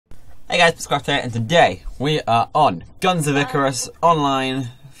Hey guys, Scott here, and today we are on Guns of Icarus online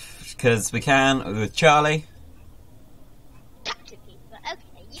because we can with Charlie.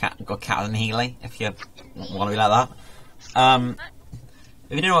 Got Captain Healy if you want to be like that.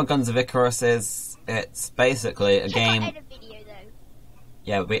 If you don't know what Guns of Icarus is, it's basically a game. Check out the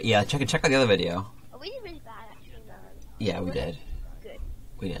video though. Yeah, check out the other video. Oh, we did really bad actually. No. Yeah, we did. Good.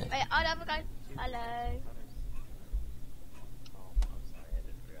 We did. Wait, another guy. Hello.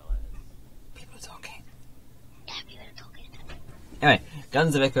 Anyway,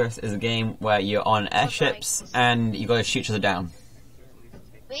 Guns of Icarus is a game where you're on airships and you gotta shoot each other down.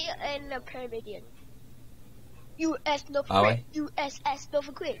 We are in the Pyramidon. US North Are Korea. USS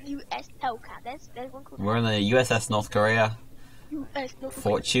North Korea. US Hellcat. There's one called. We're in the USS North Korea. US North Korea.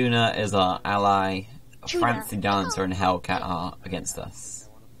 Fortuna is our ally. Tuna. Fancy Dancer and Hellcat are against us.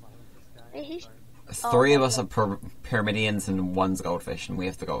 Wait, Three of us are Pyramidians and one's goldfish, and we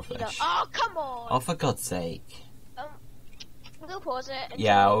have the goldfish. Oh, come on! Oh, for God's sake. We'll pause it.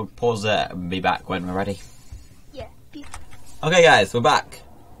 Yeah, I'll pause it and be back when we're ready. Yeah. Okay, guys, we're back.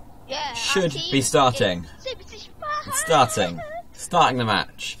 Yeah. Should be starting. Starting the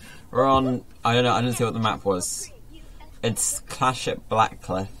match. We're on. I don't see what the map was. It's Clash at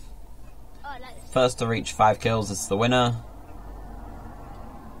Blackcliff. Oh, I like this. First to reach 5 kills is the winner.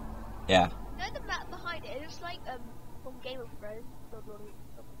 Yeah. You know the map behind it? It looks like from Game of Thrones.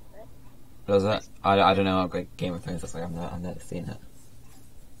 Does it? I don't know how great Game of Thrones looks like. I've never seen it.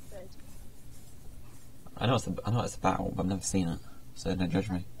 I know it's a battle, but I've never seen it. So don't judge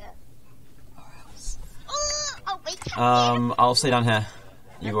me. Yeah. Or else. Oh, wait. I'll stay down here.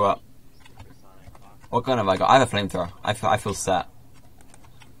 You go up. What gun have I got? I have a flamethrower. I feel set.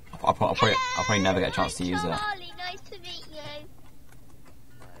 I'll probably never get a chance to use it. Charlie, nice to meet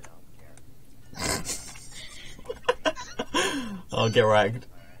you. I'll get wrecked.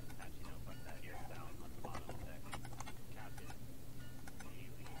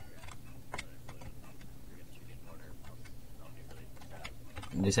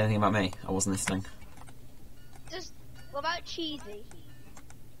 Did you say anything about me? I wasn't listening. Just, what about Cheesy?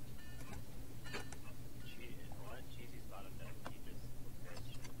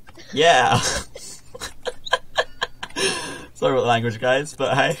 Yeah! Sorry about the language, guys,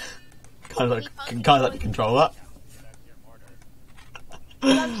 but hey, can't let me control that.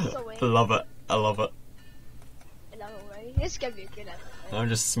 I love it. I love it. It's gonna be a good episode. I'm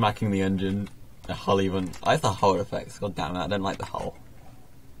just smacking the engine. The hull even. I like the hull effects. God damn it, I don't like the hull.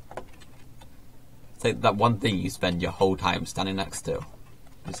 It's like that one thing you spend your whole time standing next to.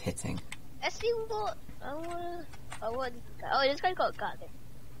 Just hitting. Let's see what I want. Oh, this guy got a gun.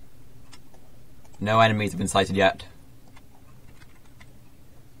 No enemies have been sighted yet.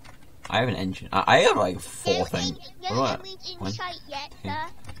 I have an engine. I have like 4 things.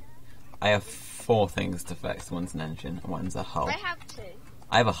 I have 4 things to fix. One's an engine, and one's a hull. I have 2.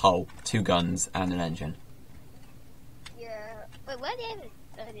 I have a hull, 2 guns, and an engine. Yeah. Wait, where are the engines?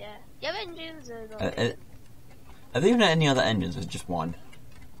 Yeah. The other engines are not. Are there even any other engines? Or just 1?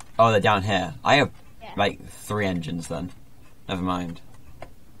 Oh, they're down here. I have like 3 engines then. Never mind.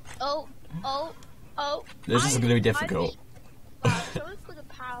 Oh. This is going to be difficult. Someone's called a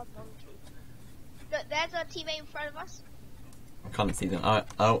power monkey. Look, there's a teammate in front of us. I can't see them.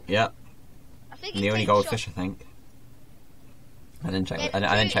 Oh, yeah. I think The only goldfish, I think. I didn't check. I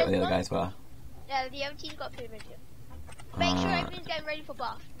didn't check where the other guys were. Yeah, the other team's got pyramid. Make sure everything's getting ready for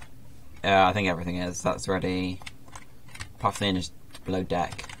buff. Yeah, I think everything is. That's ready. Apart from the engines below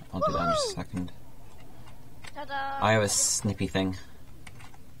deck. I'll do that in just a second. Ta-da. I have a snippy thing.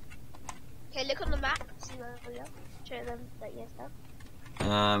 Okay, look on the map. See where we are. Show them that yes,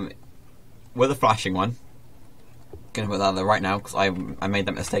 With a flashing one. Gonna put that there right now because I made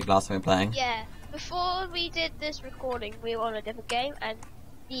that mistake last time we were playing. Yeah. Before we did this recording, we were on a different game, and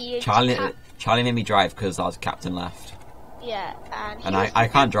the Charlie made me drive because our captain left. Yeah, and I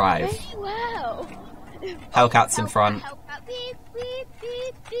can't drive. Very well. Hellcat's in front. Hellcat. Beep, beep,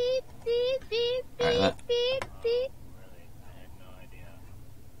 beep, beep, beep, beep, Right, beep, beep.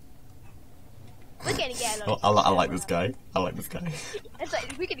 We're gonna get along. I like this guy. I like this guy. It's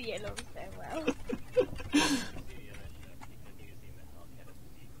like we're gonna get along so well.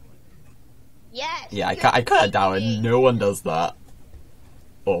 Yes. Yeah, I cut it down and no one does that.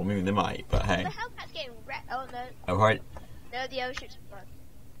 Or maybe they might, but hey. The Hellcat's getting wrecked. Oh no. Oh, right. No, the other ship's in front.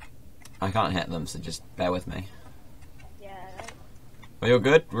 I can't hit them, so just bear with me. Yeah. Are you all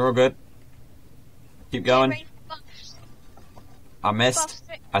good? We're all good. Keep going. Ready for buffs. I missed.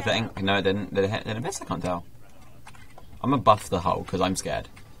 Buffs. I think. No, it didn't. Did it miss? I can't tell. I'm gonna buff the hull because I'm scared.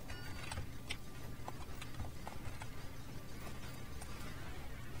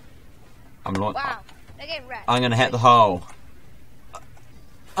 Wow, they're getting wrecked. I'm gonna hit the hole.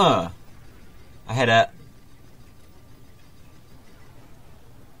 I hit it.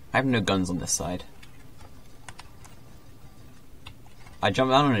 I have no guns on this side. I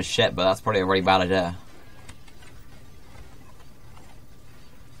jumped down on his ship, but that's probably a really bad idea.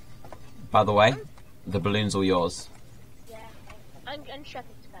 By the way, the balloon's all yours. Yeah, I'm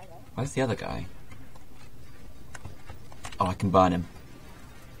shoving this guy though. Where's the other guy? Oh, I can burn him.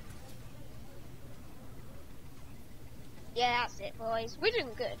 Yeah, that's it, boys. We're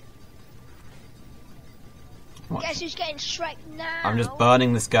doing good. What? Guess who's getting struck now? I'm just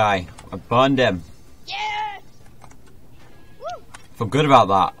burning this guy. I burned him. Yes! Woo! Feel good about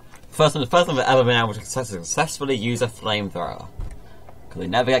that. First time I've ever been able to successfully use a flamethrower. Because they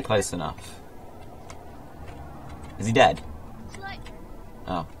never get close enough. Is he dead? Slide.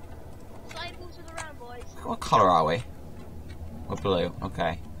 Oh. Slide balls to the round, boys. What colour are we? We're blue.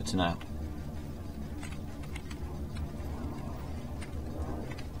 Okay, good to know.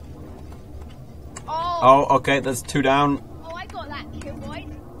 Oh, okay, there's 2 down. Oh, I got that kill, boys.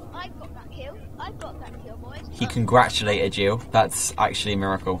 I got that kill. I got that kill, boys. He congratulated you. That's actually a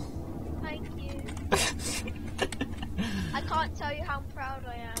miracle. Thank you. I can't tell you how proud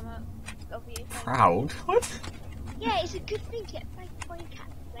I am of you. Proud? What? Yeah, it's a good thing to get flanked by a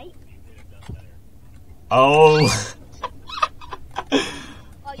cat, mate. Oh.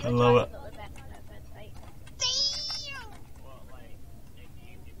 Oh, I love it. Not the best, mate. Damn!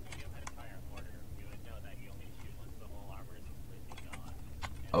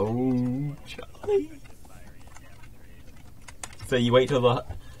 Oh, Charlie. So you wait till the...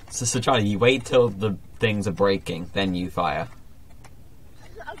 So Charlie, you wait till the things are breaking, then you fire.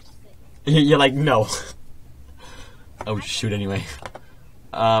 You're like, no. Oh, shoot anyway.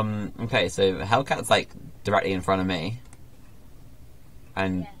 Okay, so Hellcat's like directly in front of me.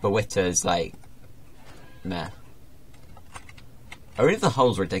 And Bewitter's like, meh. Only the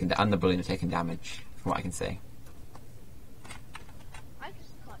holes were taking and the balloon are taking damage, from what I can see. I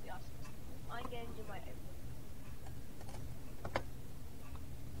just can't be asked. I'm going to do my own.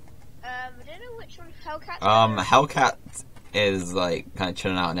 I don't know which one Hellcat's Hellcat is like kind of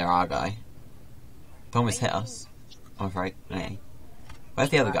chilling out near our guy. He almost hit us. I'm afraid. Hey. Where's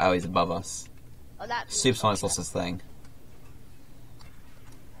the other guy? Oh, he's above us. Oh, that's Supersonic's lost his thing.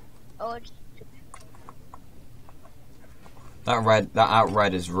 Oh, that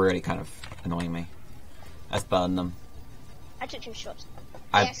red is really kind of annoying me. Let's burn them. I took 2 shots.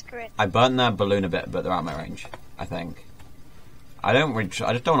 Yes, correct. I burned their balloon a bit, but they're out of my range, I think. I just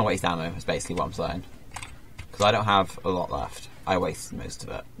don't want to waste ammo, is basically what I'm saying. Because I don't have a lot left. I wasted most of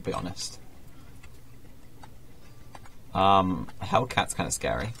it, to be honest. Hellcat's kind of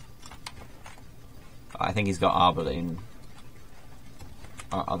scary. I think he's got our balloon.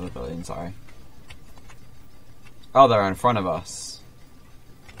 Our other balloon, sorry. Oh, they're in front of us.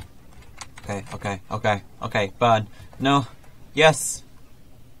 Okay, burn. No. Yes.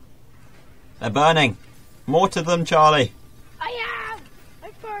 They're burning. More to them, Charlie. I am!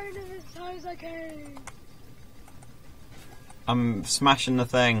 I'm burning as high as I can. I'm smashing the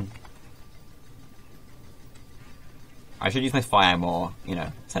thing. I should use my fire more, you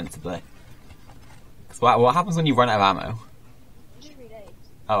know, sensibly. What happens when you run out of ammo? Just reload.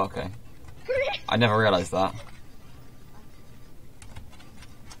 Oh, okay. I never realised that.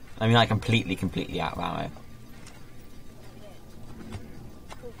 I mean, like, completely out of ammo.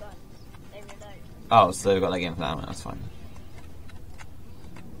 Cool guns. They reload. Oh, so we've got like infinite ammo, that's fine.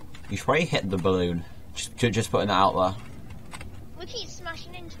 You should probably hit the balloon. Just putting that out there. We keep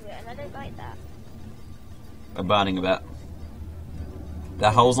smashing into it, and I don't like that. We're burning a bit.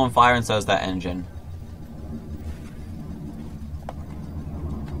 Their hull's on fire and so is their engine.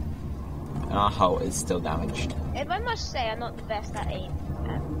 And our hull is still damaged. If I must say, I'm not the best at aim.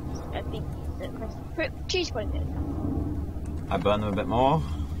 I think choose quite good. I burn them a bit more.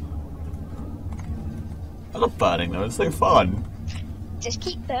 I love burning though, it's so fun. Just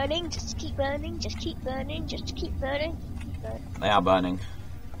keep burning, just keep burning, just keep burning, just keep burning. They are burning.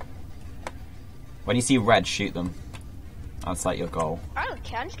 When you see red, shoot them. That's like your goal. I don't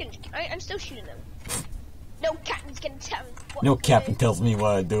care, I'm still shooting them. No captain's gonna tell me what No to captain do. tells me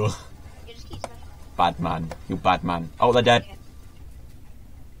what I do. You just keep smashing. Bad man. You bad man. Oh, they're dead.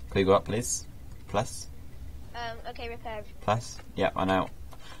 Can you go up, please? Plus? Okay, repair. Plus? Yep, I know.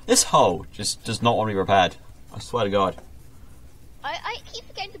 This hull just does not want to be repaired. I swear to God. I keep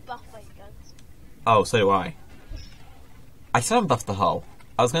forgetting to buff my guns. Oh, so do I. I still haven't buffed the hull.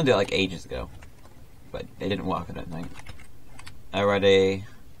 I was going to do it like ages ago. But it didn't work, I don't think. Ready?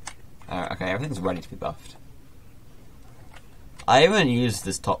 Okay, everything's ready to be buffed. I haven't used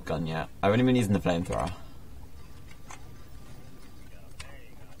this top gun yet. I've only been using the flamethrower.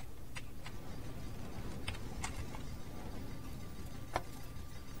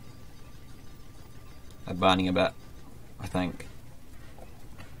 They're burning a bit, I think.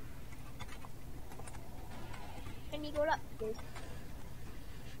 Can you go up, please?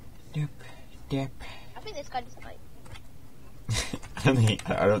 Doop, doop. I think this guy doesn't like.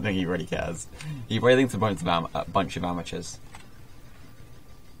 I don't think he really cares. He probably thinks a bunch of amateurs.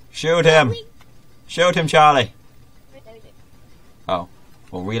 Shoot him! Shoot him, Charlie! Oh,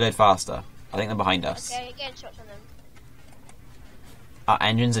 well, reload faster. I think they're behind us. Okay, getting shots on them. Our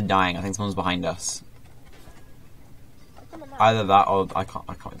engines are dying. I think someone's behind us. Come on, man. Either that or I can't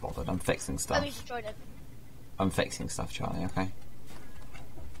be bothered. I'm fixing Oh, stuff. we destroyed it. I'm fixing stuff, Charlie. Okay.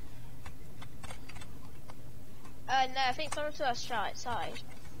 No, I think someone's to our side.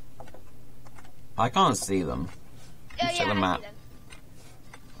 I can't see them. Oh, Check yeah, the I map. see them.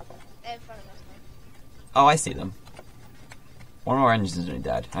 They're in front of us Oh, I see them. One of our engines is nearly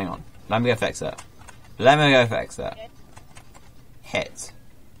dead. Hang on. Let me go fix it. Let me go fix it. Okay. Hit.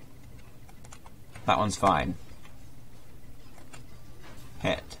 That one's fine.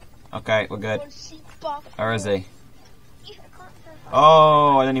 Hit. Okay, we're good. Where is he?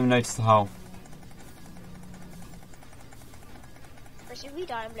 Oh, I didn't even notice the hole. If we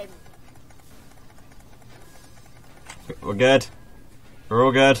die, I'm blaming. We're good. We're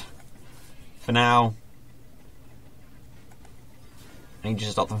all good. For now. I need to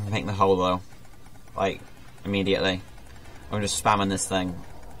just stop them from hitting the hole though. Like, immediately. I'm just spamming this thing.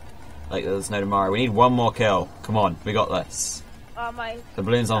 Like there's no tomorrow. We need one more kill. Come on, we got this. The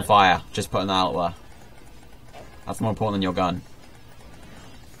balloon's on fire. Just putting that out there. That's more important than your gun.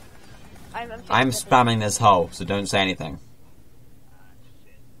 I'm spamming this hole, so don't say anything.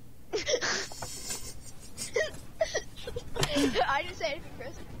 I didn't say anything,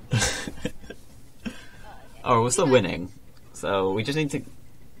 Chris. Oh, we're still winning. So we just need to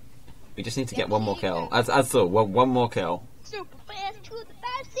get one more kill. That's all. One more kill. Super fast to the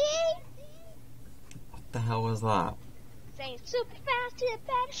battlefield. What the hell was that? Saying super fast to the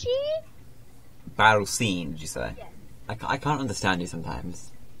battlefield. Battle scene, did you say? Yeah. I can't understand you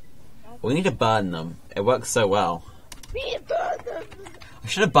sometimes. We need to burn them. It works so well. We need to burn them. I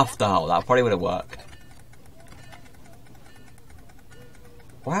should have buffed the hole. That probably would have worked.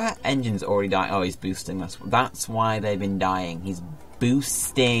 Why are engines already dying? Oh, he's boosting. That's why they've been dying. He's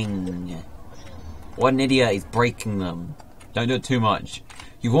boosting. What an idiot. He's breaking them. Don't do it too much.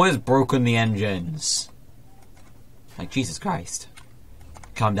 You've always broken the engines. Like, Jesus Christ.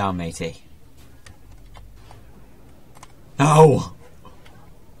 Calm down, matey. No!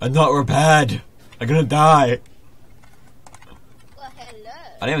 I'm not repaired. I'm gonna die. Well, hello.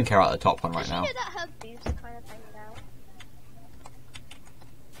 I don't even care about the top one right now. Did you know that her boobs are kind of hanging out?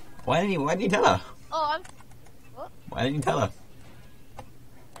 Why didn't you tell her? Oh, what? Why didn't you tell her?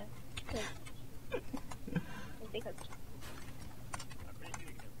 Because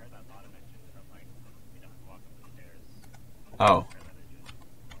Oh.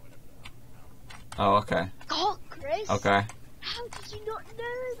 Oh, okay. God, Chris. Okay. How did you not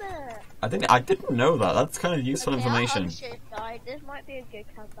know that? I didn't know that. That's kind of useful information. This might be a good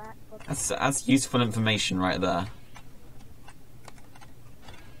comeback. That's useful information right there.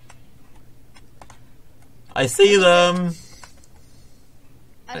 I see them.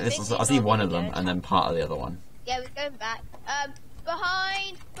 I see one of them and then part of the other one. Yeah, we're going back.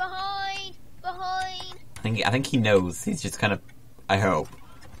 Behind. I think he knows. He's just kind of. I hope.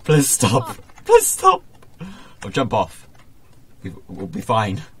 Please stop. Please stop. I'll jump off. We'll be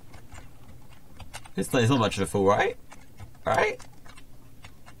fine. It's not much of a fool, right? Right?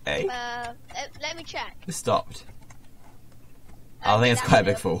 Hey. Let me check. Who stopped? I think it's quite a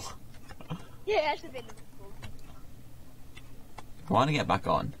big fool. Yeah, that's a bit of a fool. I want to get back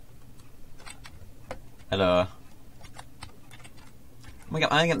on. Hello. Oh my god,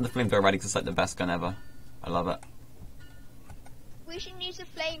 I'm getting the flamethrower ready because it's like the best gun ever. I love it. We should use the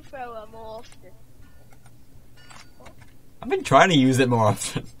flamethrower more often. I've been trying to use it more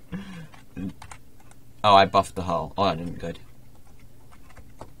often. Oh, I buffed the hull. Oh, I didn't. Good.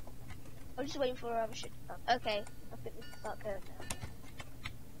 I'm just waiting for other shit. Okay, I think we can start going now.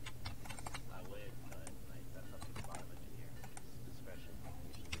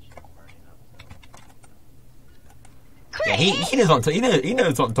 Yeah, he knows what he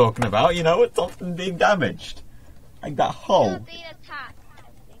knows what I'm talking about. You know, it's often being damaged, like that hull. We're being attacked.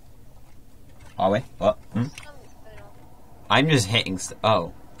 Are we? What? Hmm? Something's going on. I'm just hitting.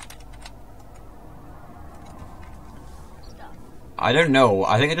 Oh, Stop. I don't know.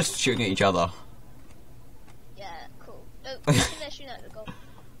 I think they're just shooting at each other. Yeah, cool. Oh, I think they're shooting at the gold.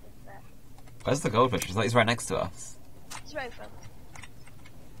 Where's the goldfish? It's like he's right next to us. It's right in front.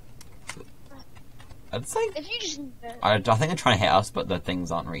 I'd say. If you just. I think they're trying to hit us, but the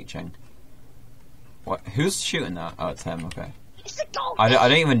things aren't reaching. What? Who's shooting that? Oh, it's him. Okay. It's the gold. I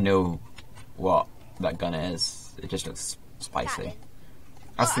don't even know what that gun is. It just looks spicy. Gatling.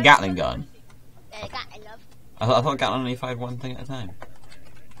 That's the Gatling gun. Yeah, Gatling, love. I thought Gatling only fired one thing at a time.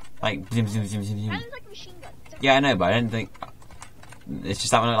 Like zoom, zoom, zoom, zoom, zoom. Sounds like a machine gun. Yeah, I know, but I didn't think. It's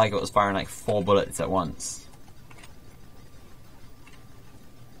just that one looked like it was firing like 4 bullets at once.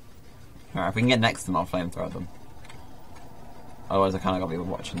 Alright, if we can get next to them, I'll flamethrower them. Otherwise, I kind of got to be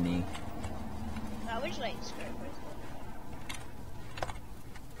watching the. I wish like screw it.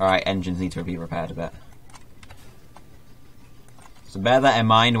 Alright, engines need to be repaired a bit. So bear that in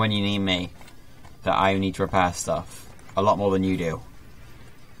mind when you need me. That I need to repair stuff. A lot more than you do.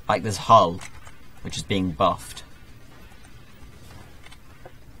 Like this hull, which is being buffed.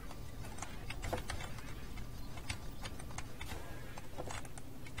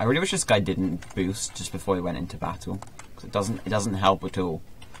 I really wish this guy didn't boost just before he went into battle. Because it doesn't help at all.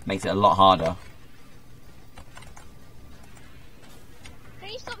 Makes it a lot harder. Can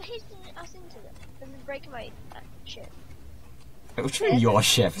you stop hitting us into them? And breaking my ship. Wait, what's your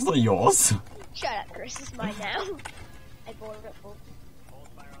ship? It's not yours. Shut up, Chris. It's mine now. I bought it full.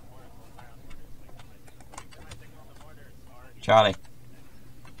 Charlie.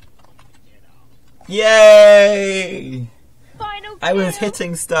 Yay! Final kill. I was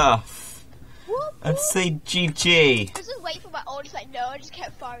hitting stuff. Whoop, I'd whoop. say GG. I was just waiting for my ult. Just like no, I just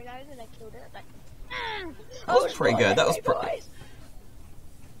kept firing at it and I killed it. Like, That was pretty good. That was pretty.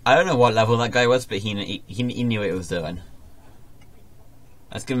 I don't know what level that guy was, but he knew what he was doing.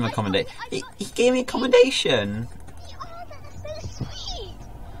 Let's give him a commendation. He gave me a commendation. Oh, that's so sweet.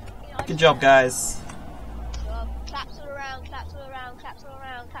 Good job, guys. Claps all around, claps all around, claps all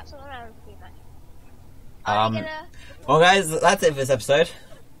around, claps all around. Pretty much. Well, guys, that's it for this episode.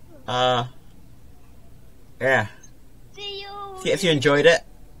 Yeah. See you. If you enjoyed it,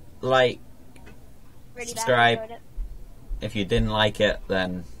 like, Really subscribe. bad, enjoyed it. If you didn't like it,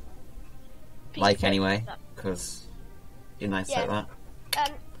 then Please like don't. anyway, No. because you're nice Yeah. like that.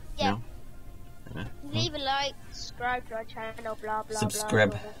 Yeah. No? Leave a like, subscribe to our channel, blah blah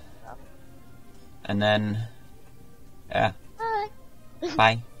Subscribe. blah. blah, And then, yeah, blah.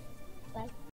 Bye. bye.